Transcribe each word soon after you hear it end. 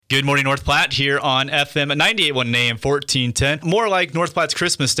Good morning, North Platte, here on FM 98.1 and AM 1410. More like North Platte's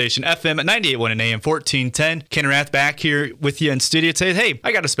Christmas station, FM 98.1 and AM 1410. Ken and Rath back here with you in studio today. Hey,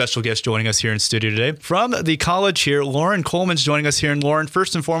 I got a special guest joining us here in studio today. From the college here, Lauren Coleman's joining us here. And Lauren,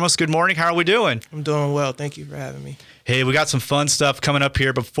 first and foremost, good morning. How are we doing? I'm doing well. Thank you for having me. Hey, we got some fun stuff coming up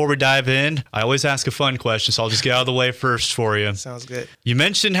here, but before we dive in, I always ask a fun question, so I'll just get out of the way first for you. Sounds good. You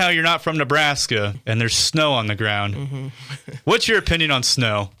mentioned how you're not from Nebraska, and there's snow on the ground. Mm-hmm. What's your opinion on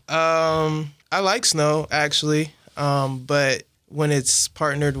snow? I like snow, actually, but when it's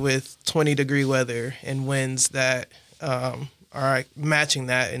partnered with 20-degree weather and winds that are matching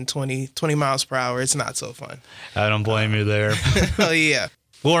that in 20 miles per hour, it's not so fun. I don't blame you there. Oh, yeah.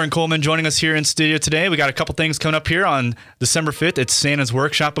 Lauren Coleman joining us here in studio today. We got a couple things coming up here on December 5th. It's Santa's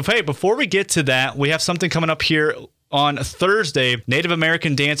Workshop. But hey, before we get to that, we have something coming up here on Thursday. Native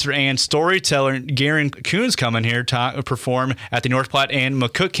American dancer and storyteller Garan Coons coming here to perform at the North Platte and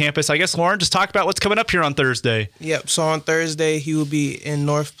McCook campus. I guess, Lauren, just talk about what's coming up here on Thursday. Yep. So on Thursday, he will be in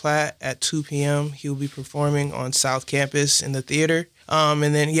North Platte at 2 p.m. He will be performing on South Campus in the theater. And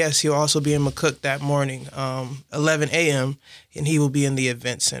then, yes, he'll also be in McCook that morning, 11 a.m., and he will be in the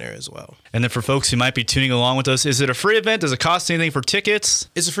event center as well. And then for folks who might be tuning along with us, is it a free event? Does it cost anything for tickets?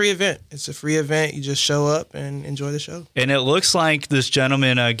 It's a free event. It's a free event. You just show up and enjoy the show. And it looks like this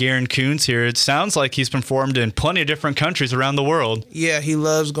gentleman, Garan Coons here, it sounds like he's performed in plenty of different countries around the world. Yeah, he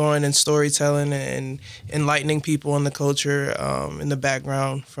loves going and storytelling and enlightening people on the culture in the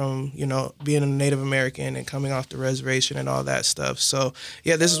background from, being a Native American and coming off the reservation and all that stuff. So,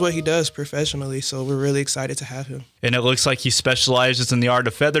 yeah, this is what he does professionally. So we're really excited to have him. And it looks like he specializes in the art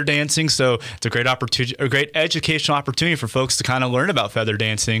of feather dancing, so it's a great opportunity, a great educational opportunity for folks to kind of learn about feather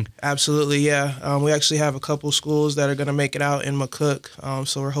dancing. Absolutely, yeah. We actually have a couple schools that are going to make it out in McCook,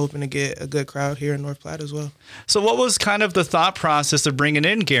 so we're hoping to get a good crowd here in North Platte as well. So what was kind of the thought process of bringing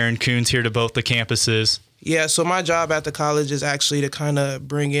in Garan Coons here to both the campuses? Yeah, so my job at the college is actually to kind of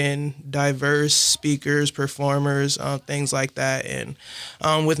bring in diverse speakers, performers, things like that. And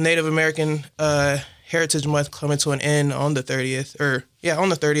with Native American Heritage Month coming to an end on the 30th,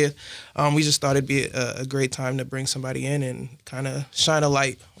 we just thought it'd be a great time to bring somebody in and kind of shine a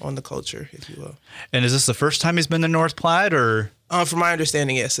light on the culture, if you will. And is this the first time he's been to North Platte, or? From my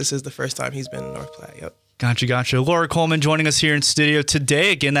understanding, yes, this is the first time he's been in North Platte, yep. Gotcha. Lauren Coleman joining us here in studio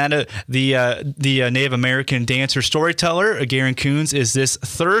today. Again, the Native American dancer storyteller, Garan Coons, is this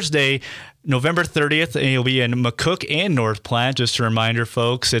Thursday, November 30th, and he'll be in McCook and North Platte. Just a reminder,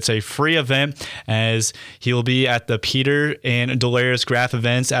 folks, it's a free event as he'll be at the Peter and Dolores Graff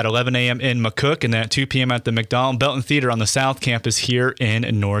events at 11 a.m. in McCook and then at 2 p.m. at the McDonald-Belton Theatre on the South Campus here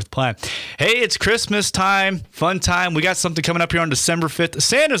in North Platte. Hey, it's Christmas time, fun time. We got something coming up here on December 5th,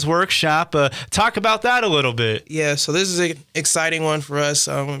 Santa's Workshop. Talk about that a little bit. Yeah, so this is an exciting one for us,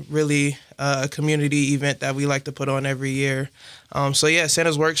 really a community event that we like to put on every year.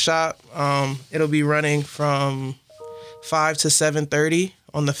 Santa's Workshop, it'll be running from 5 to 7:30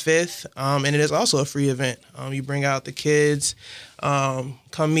 on the 5th, and it is also a free event. You bring out the kids,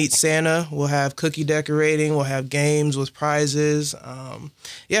 come meet Santa. We'll have cookie decorating. We'll have games with prizes.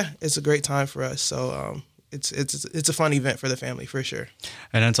 It's a great time for us. So it's a fun event for the family for sure.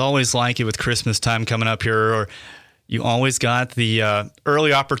 And it's always like it with Christmas time coming up here, or you always got the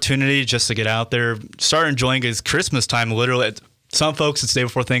early opportunity just to get out there, start enjoying his Christmas time. Literally, some folks, it's the day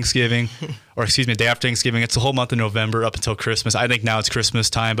before Thanksgiving, or day after Thanksgiving. It's the whole month of November up until Christmas. I think now it's Christmas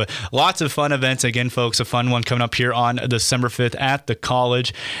time, but lots of fun events. Again, folks, a fun one coming up here on December 5th at the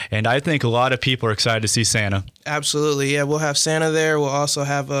college. And I think a lot of people are excited to see Santa. Absolutely. Yeah, we'll have Santa there. We'll also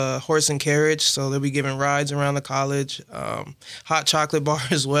have a horse and carriage, so they'll be giving rides around the college. Hot chocolate bar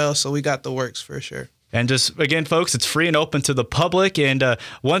as well, so we got the works for sure. And just, again, folks, it's free and open to the public. And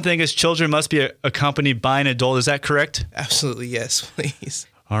one thing is children must be accompanied by an adult. Is that correct? Absolutely, yes, please.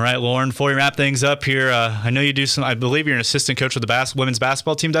 All right, Lauren, before we wrap things up here, I know you do I believe you're an assistant coach of the women's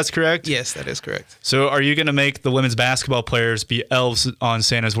basketball team. That's correct? Yes, that is correct. So are you going to make the women's basketball players be elves on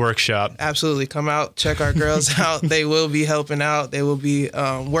Santa's Workshop? Absolutely. Come out, check our girls out. They will be helping out. They will be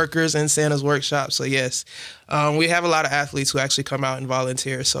workers in Santa's Workshop. So, yes, we have a lot of athletes who actually come out and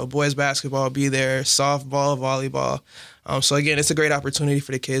volunteer. So boys basketball will be there, softball, volleyball. So again, it's a great opportunity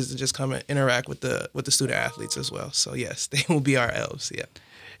for the kids to just come and interact with the student athletes as well. So yes, they will be our elves. Yeah.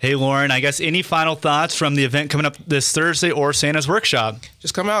 Hey, Lauren, I guess any final thoughts from the event coming up this Thursday or Santa's Workshop?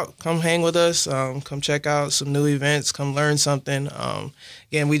 Just come out, come hang with us, come check out some new events, come learn something.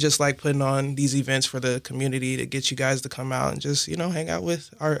 Again, we just like putting on these events for the community to get you guys to come out and just, hang out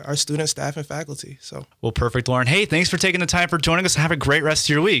with our student staff and faculty. So, well, perfect, Lauren. Hey, thanks for taking the time for joining us. Have a great rest of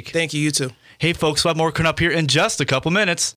your week. Thank you. You too. Hey, folks, we'll have more coming up here in just a couple minutes.